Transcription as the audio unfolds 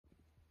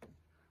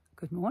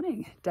Good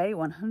morning, day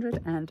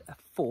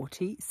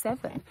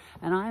 147,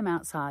 and I am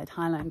outside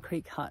Highland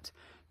Creek Hut.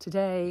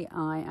 Today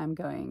I am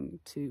going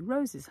to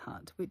Rose's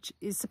hut, which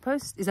is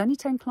only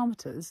 10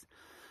 kilometers,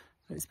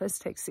 but it's supposed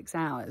to take 6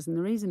 hours. And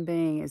the reason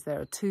being is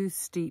there are 2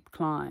 steep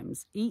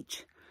climbs.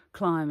 Each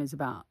climb is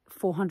about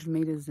 400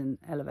 meters in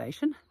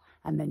elevation,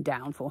 and then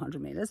down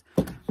 400 meters,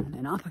 and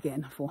then up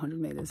again 400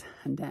 meters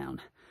and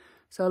down.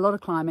 So a lot of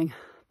climbing,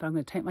 but I'm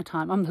going to take my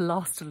time. I'm the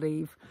last to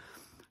leave.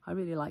 I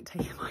really like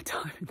taking my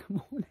time in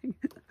the morning.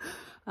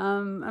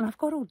 And I've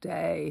got all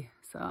day,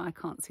 so I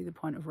can't see the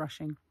point of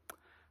rushing.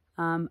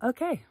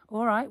 Okay,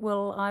 all right,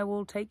 well, I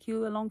will take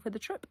you along for the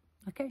trip.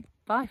 Okay,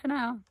 bye for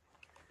now.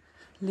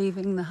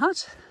 Leaving the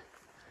hut,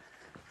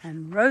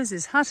 and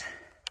Rose's hut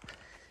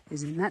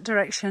is in that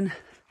direction.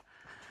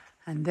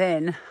 And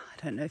then, I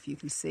don't know if you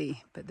can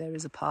see, but there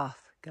is a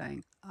path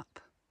going up,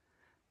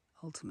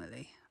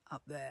 ultimately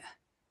up there.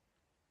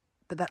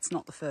 But that's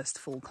not the first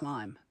full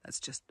climb. That's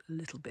just a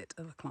little bit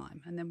of a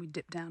climb. And then we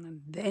dip down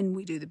and then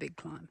we do the big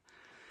climb.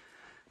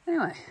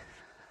 Anyway,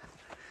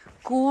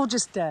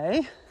 gorgeous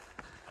day.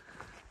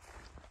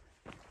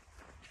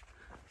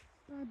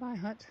 Bye-bye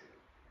hut.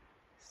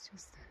 It's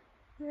just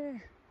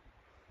there.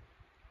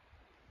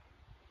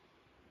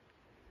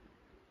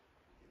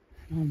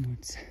 And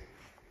onwards.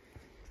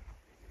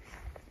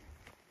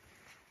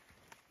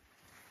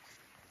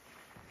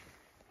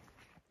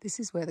 This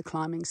is where the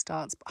climbing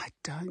starts, but I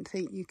don't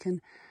think you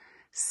can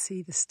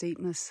see the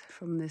steepness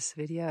from this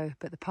video,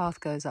 but the path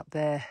goes up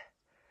there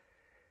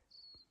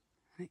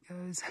and it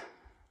goes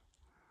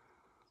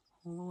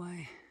all the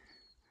way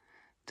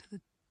to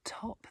the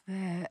top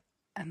there,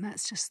 and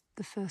that's just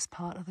the first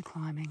part of the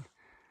climbing.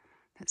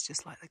 That's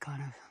just like the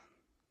kind of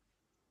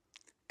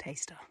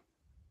taster.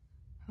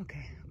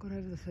 Okay, I've got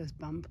over the first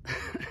bump.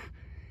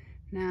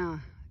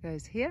 Now it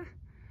goes here,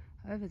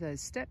 over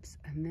those steps,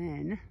 and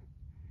then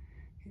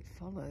it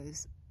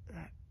follows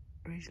that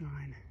ridge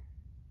line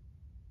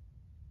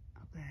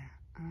up there,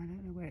 and I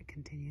don't know where it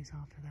continues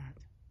after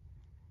that,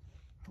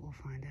 but we'll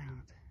find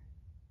out.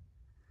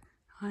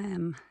 I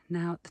am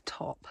now at the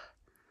top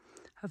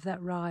of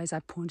that rise I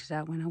pointed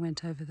out when I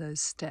went over those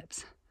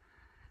steps,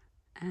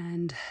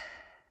 and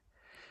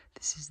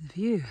this is the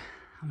view.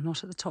 I'm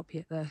not at the top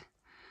yet though.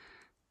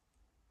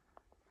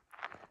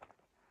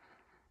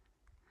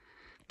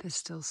 There's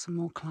still some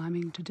more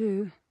climbing to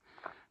do.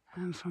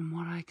 And from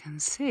what I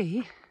can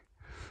see,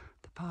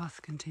 the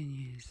path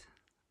continues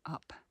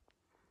up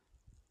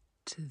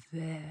to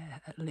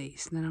there at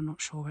least. And then I'm not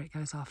sure where it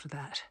goes after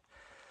that.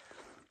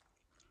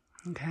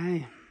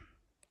 Okay.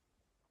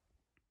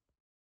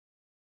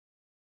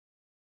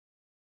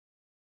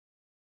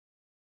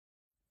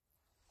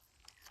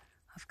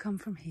 I've come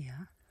from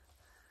here.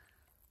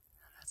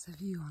 That's a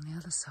view on the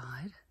other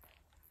side.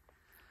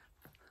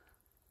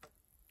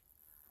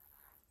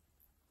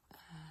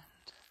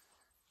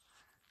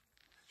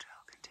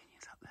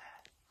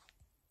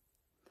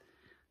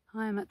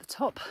 I am at the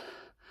top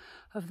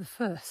of the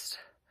first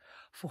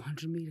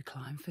 400 meter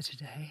climb for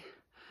today,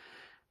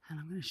 and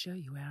I'm going to show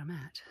you where I'm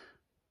at.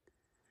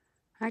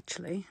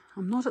 Actually,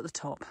 I'm not at the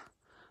top.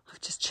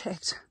 I've just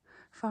checked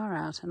far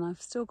out and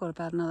I've still got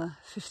about another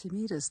 50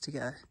 meters to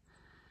go.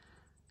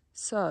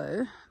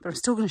 So, but I'm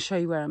still going to show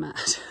you where I'm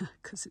at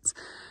because it's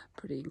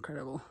pretty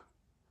incredible.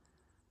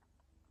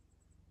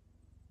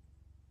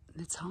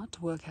 It's hard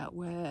to work out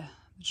where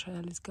the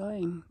trail is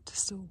going to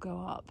still go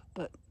up,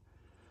 but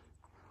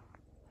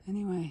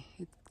anyway,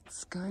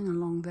 it's going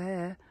along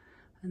there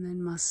and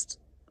then must,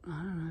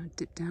 I don't know,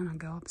 dip down and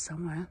go up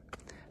somewhere.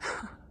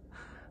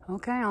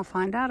 Okay, I'll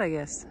find out, I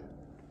guess.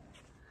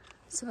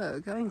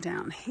 So, going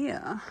down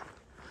here,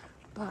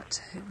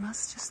 but it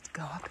must just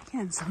go up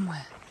again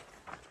somewhere.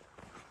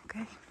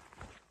 Okay.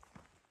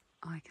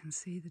 I can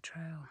see the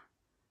trail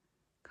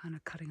kind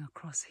of cutting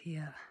across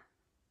here.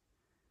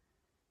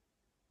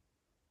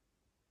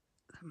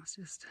 That must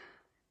just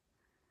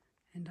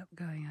end up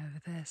going over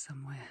there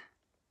somewhere.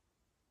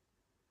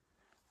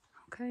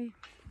 Okay.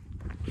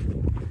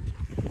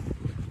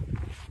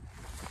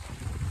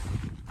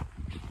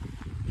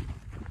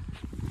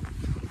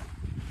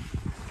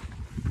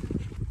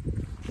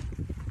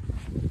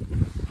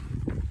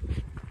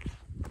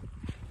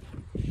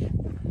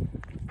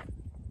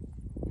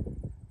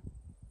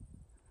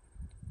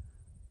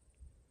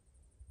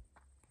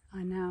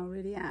 I now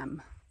really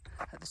am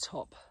at the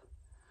top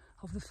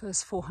of the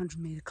first 400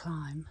 meter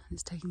climb.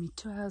 It's taken me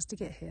 2 hours to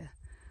get here.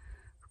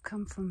 I've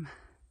come from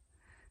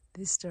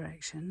this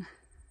direction.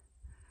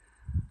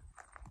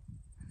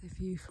 The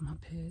view from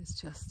up here is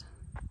just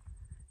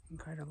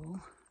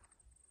incredible.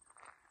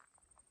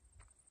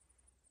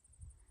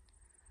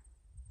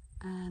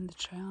 And the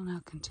trail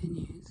now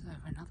continues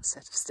over another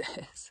set of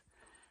stairs.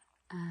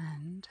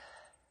 And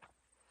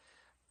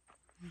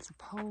there's a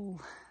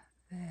pole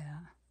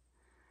there.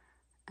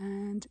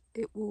 And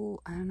it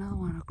will, and another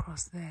one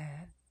across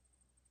there.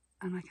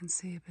 And I can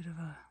see a bit of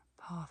a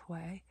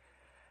pathway.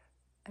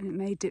 And it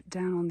may dip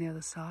down on the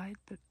other side,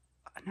 but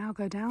I now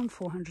go down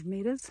 400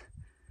 meters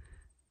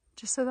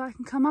just so that I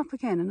can come up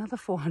again another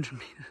 400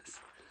 meters.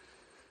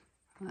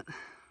 But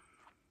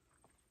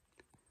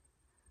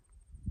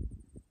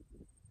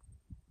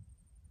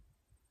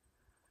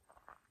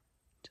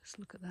Just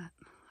look at that.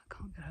 I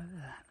can't get over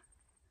that.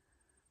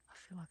 I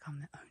feel like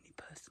I'm the only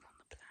person on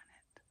the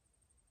planet.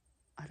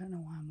 I don't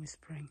know why I'm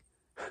whispering.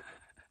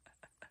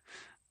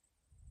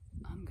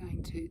 I'm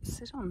going to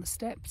sit on the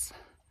steps,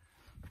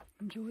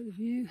 enjoy the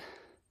view,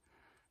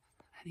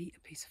 and eat a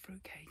piece of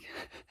fruitcake.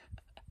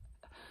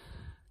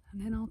 And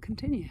then I'll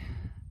continue.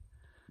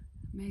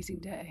 Amazing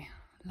day.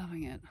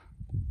 Loving it.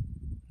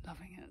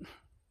 Loving it.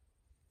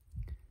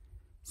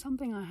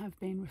 Something I have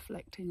been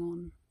reflecting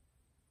on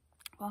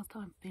whilst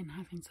I've been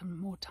having some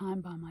more time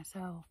by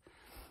myself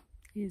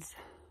is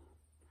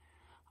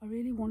I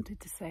really wanted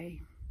to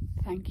say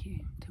thank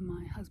you to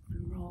my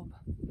husband Rob,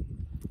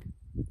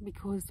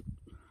 because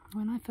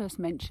when I first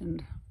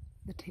mentioned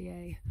the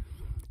TA,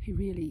 he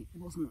really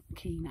wasn't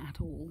keen at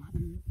all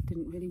and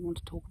didn't really want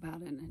to talk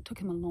about it, and it took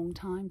him a long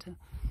time to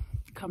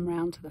come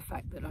round to the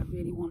fact that I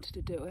really wanted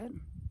to do it.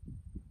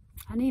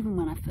 And even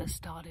when I first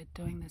started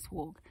doing this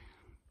walk,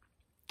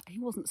 he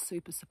wasn't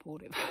super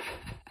supportive.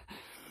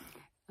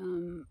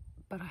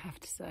 But I have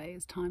to say,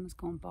 as time has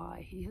gone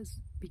by, he has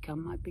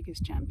become my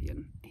biggest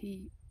champion.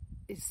 He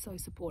is so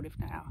supportive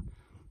now,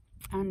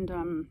 and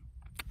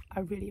I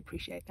really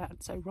appreciate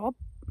that. So Rob,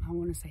 I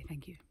want to say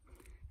thank you.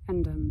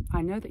 And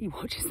I know that he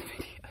watches the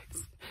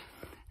videos,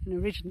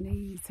 and originally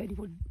he said he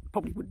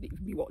probably wouldn't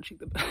even be watching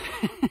them,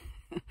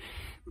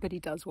 but he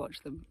does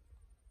watch them.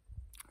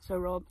 So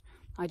Rob,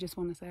 I just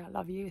want to say I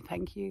love you,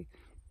 thank you,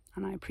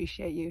 and I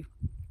appreciate you,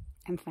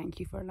 and thank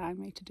you for allowing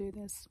me to do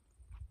this.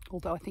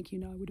 Although I think you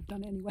know I would have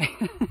done it anyway.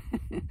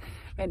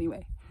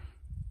 Anyway,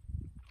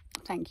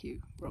 thank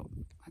you, Rob.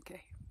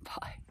 Okay,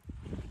 bye.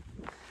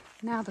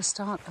 Now the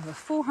start of a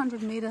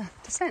 400-metre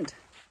descent.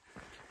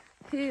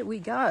 Here we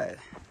go.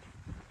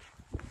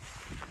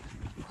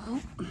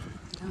 Well,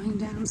 going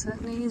down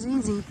certainly is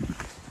easy.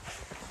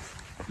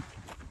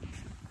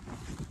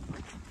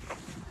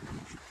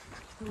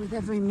 But with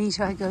every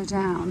metre I go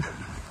down,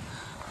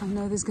 I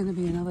know there's going to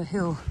be another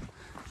hill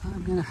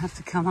I'm going to have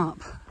to come up.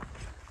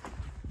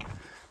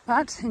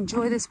 But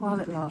enjoy this while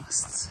it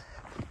lasts.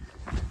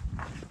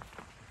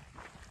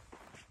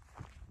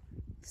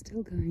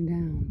 Still going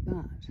down,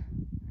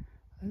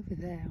 but over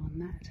there on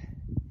that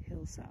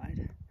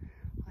hillside,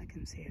 I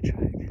can see a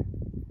track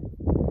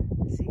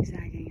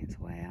zigzagging its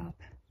way up.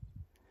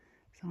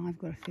 So I've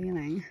got a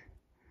feeling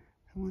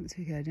that once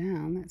we go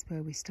down, that's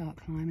where we start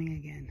climbing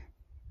again.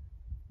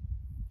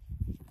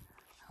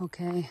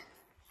 Okay,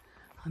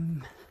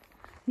 I'm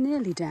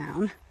nearly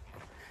down,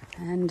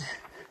 and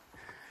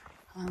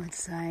I would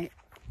say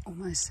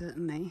almost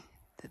certainly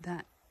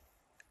that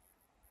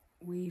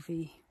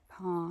weavy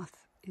path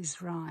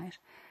is right,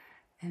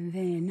 and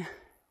then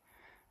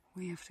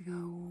we have to go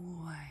all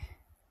the way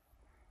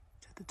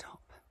to the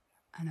top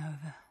and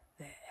over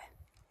there.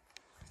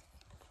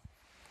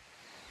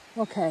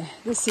 Okay,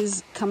 this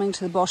is coming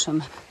to the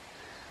bottom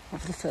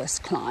of the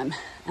first climb,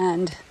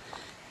 and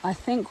I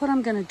think what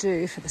I'm going to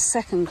do for the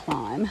second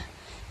climb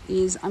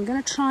is I'm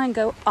going to try and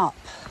go up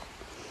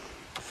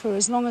for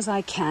as long as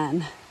I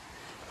can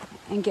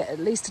and get at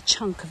least a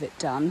chunk of it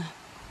done,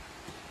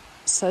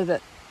 so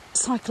that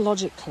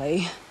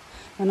psychologically,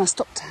 when I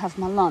stop to have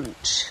my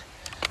lunch,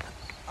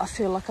 I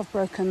feel like I've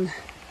broken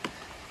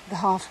the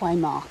halfway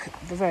mark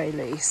at the very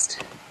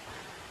least.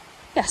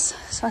 Yes,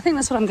 so I think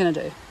that's what I'm going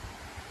to do.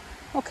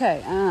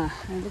 Okay,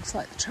 it looks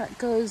like the track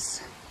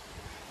goes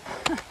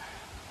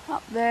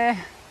up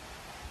there.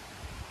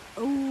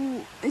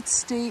 Oh, it's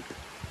steep.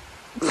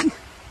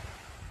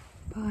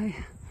 By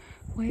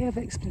way of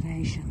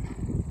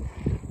explanation,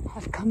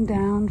 I've come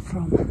down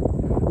from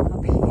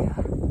up here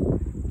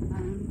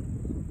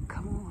and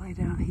come all the way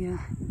down here,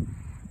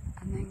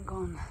 and then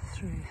gone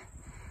through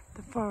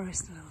the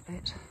forest a little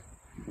bit,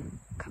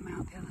 come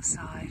out the other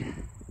side,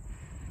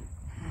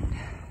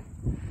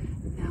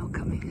 and now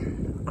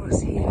coming across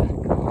here,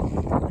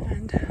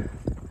 and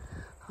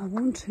I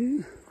want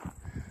to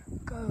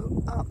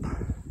go up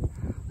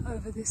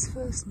over this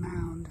first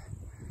mound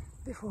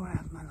before I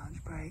have my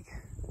lunch break.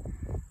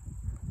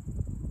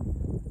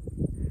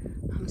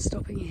 I'm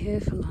stopping here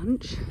for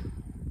lunch,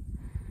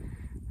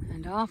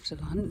 and after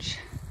lunch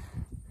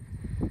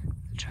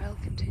the trail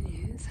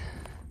continues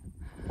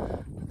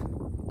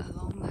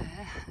along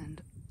there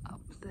and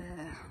up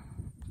there.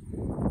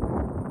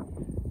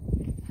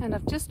 And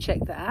I've just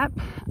checked the app,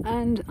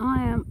 and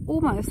I am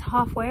almost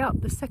halfway up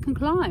the second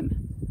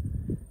climb.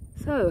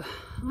 So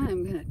I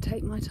am going to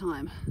take my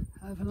time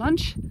over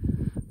lunch. I'm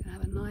going to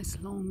have a nice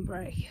long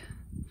break.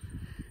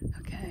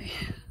 Okay,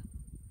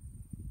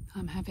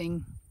 I'm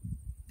having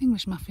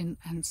English muffin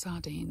and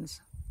sardines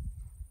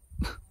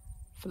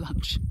for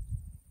lunch.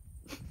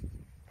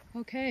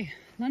 Okay,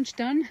 lunch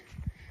done,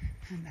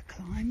 and the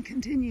climb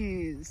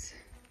continues.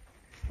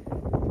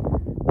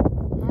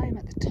 I'm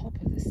at the top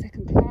of the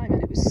second climb,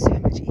 and it was so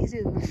much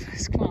easier than the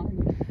first climb.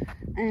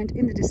 And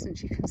in the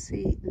distance you can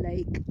see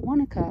Lake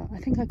Wanaka. I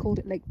think I called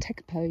it Lake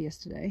Tekapo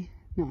yesterday.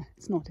 No,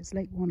 it's not, it's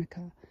Lake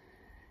Wanaka.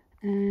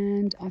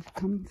 And I've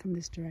come from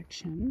this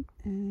direction,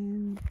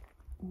 and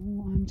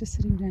I'm just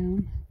sitting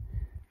down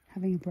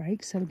having a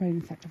break, celebrating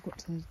the fact I've got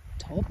to the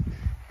top,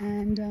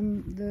 and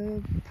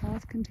the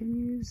path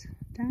continues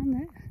down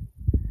there.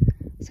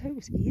 So it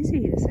was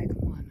easy, the second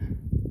one.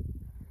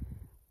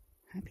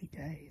 Happy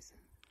days.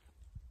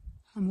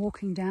 I'm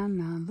walking down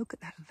now, and look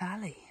at that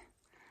valley.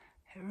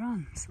 It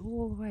runs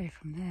all the way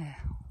from there,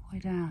 all the way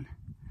down.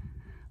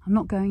 I'm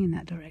not going in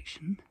that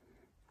direction.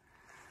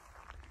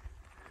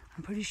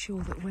 I'm pretty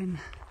sure that when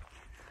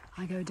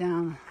I go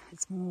down,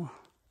 it's more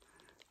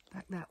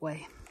back that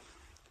way.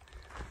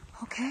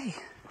 Okay,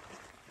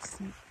 it's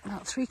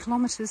about 3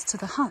 kilometers to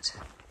the hut,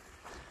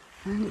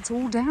 and it's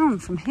all down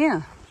from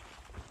here.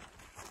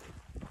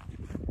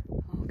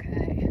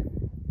 Okay,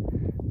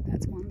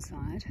 that's one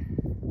side,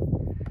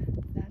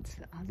 that's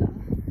the other,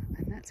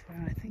 and that's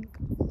where I think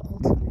we'll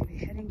ultimately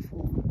be heading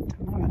for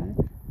tomorrow,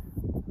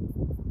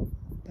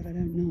 but I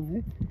don't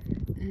know.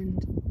 And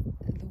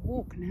the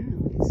walk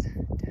now is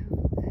down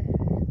there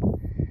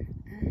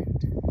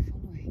and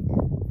following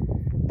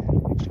that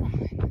ridge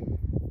line.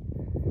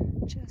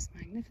 Just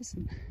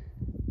magnificent.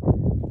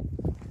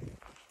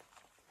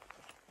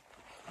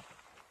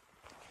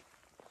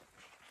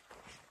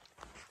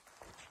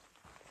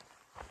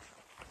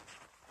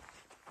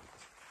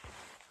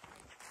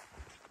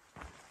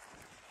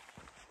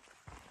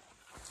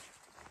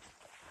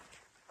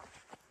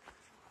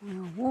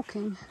 We're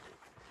walking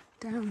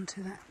down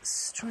to that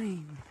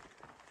stream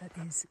that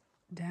is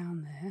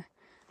down there,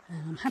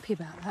 and I'm happy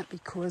about that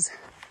because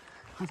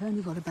I've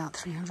only got about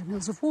 300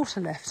 mils of water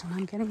left and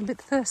I'm getting a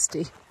bit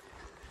thirsty,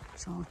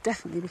 so I'll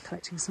definitely be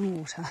collecting some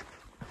water,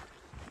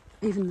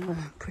 even though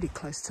I'm pretty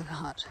close to the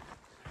hut.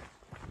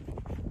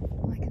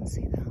 I can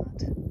see the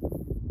hut.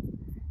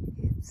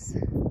 It's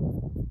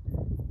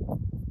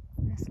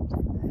nestled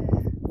in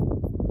there.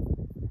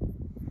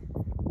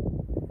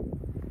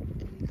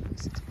 Getting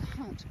closer to the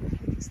hut, but I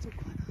think it's still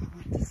quite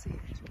hard to see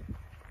it.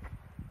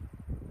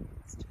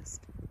 It's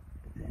just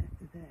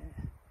there,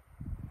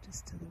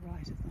 just to the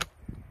right of the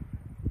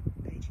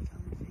beigey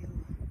coloured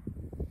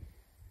field.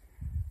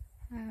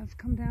 I've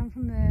come down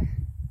from there,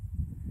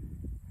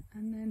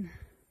 and then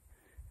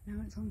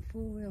now it's on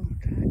 4-wheel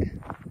track,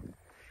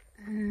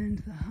 and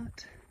the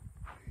hut,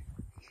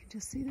 you can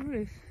just see the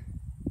roof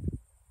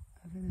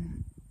over there.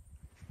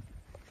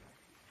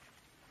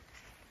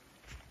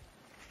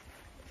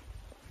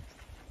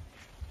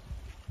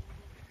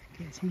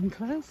 Getting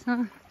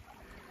closer.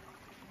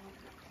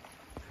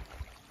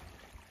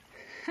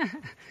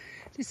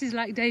 This is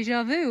like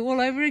deja vu all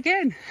over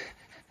again.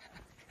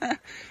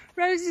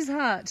 Rose's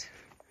hut.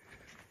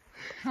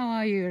 How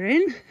are you,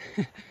 Erin?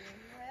 Well.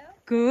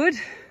 Good.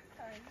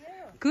 How are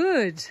you?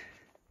 Good.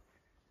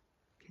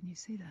 Can you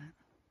see that?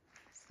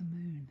 It's the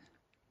moon.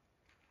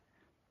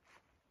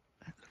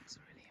 That looks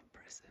really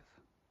impressive.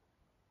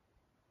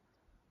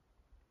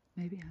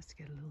 Maybe it has to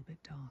get a little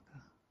bit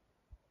darker.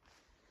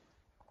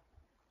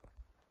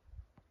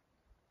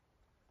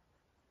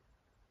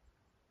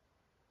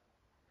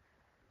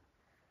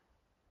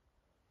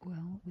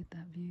 Well, with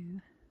that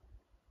view,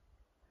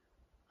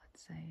 I'd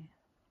say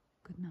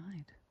good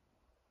night.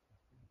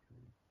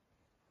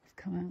 We've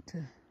come out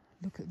to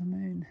look at the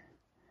moon,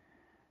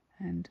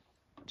 and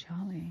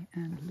Charlie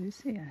and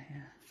Lucy are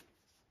here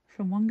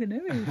from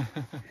Wanganui.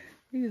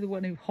 You're the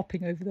one who's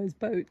hopping over those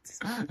boats.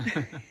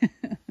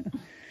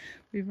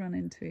 We've run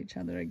into each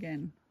other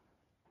again.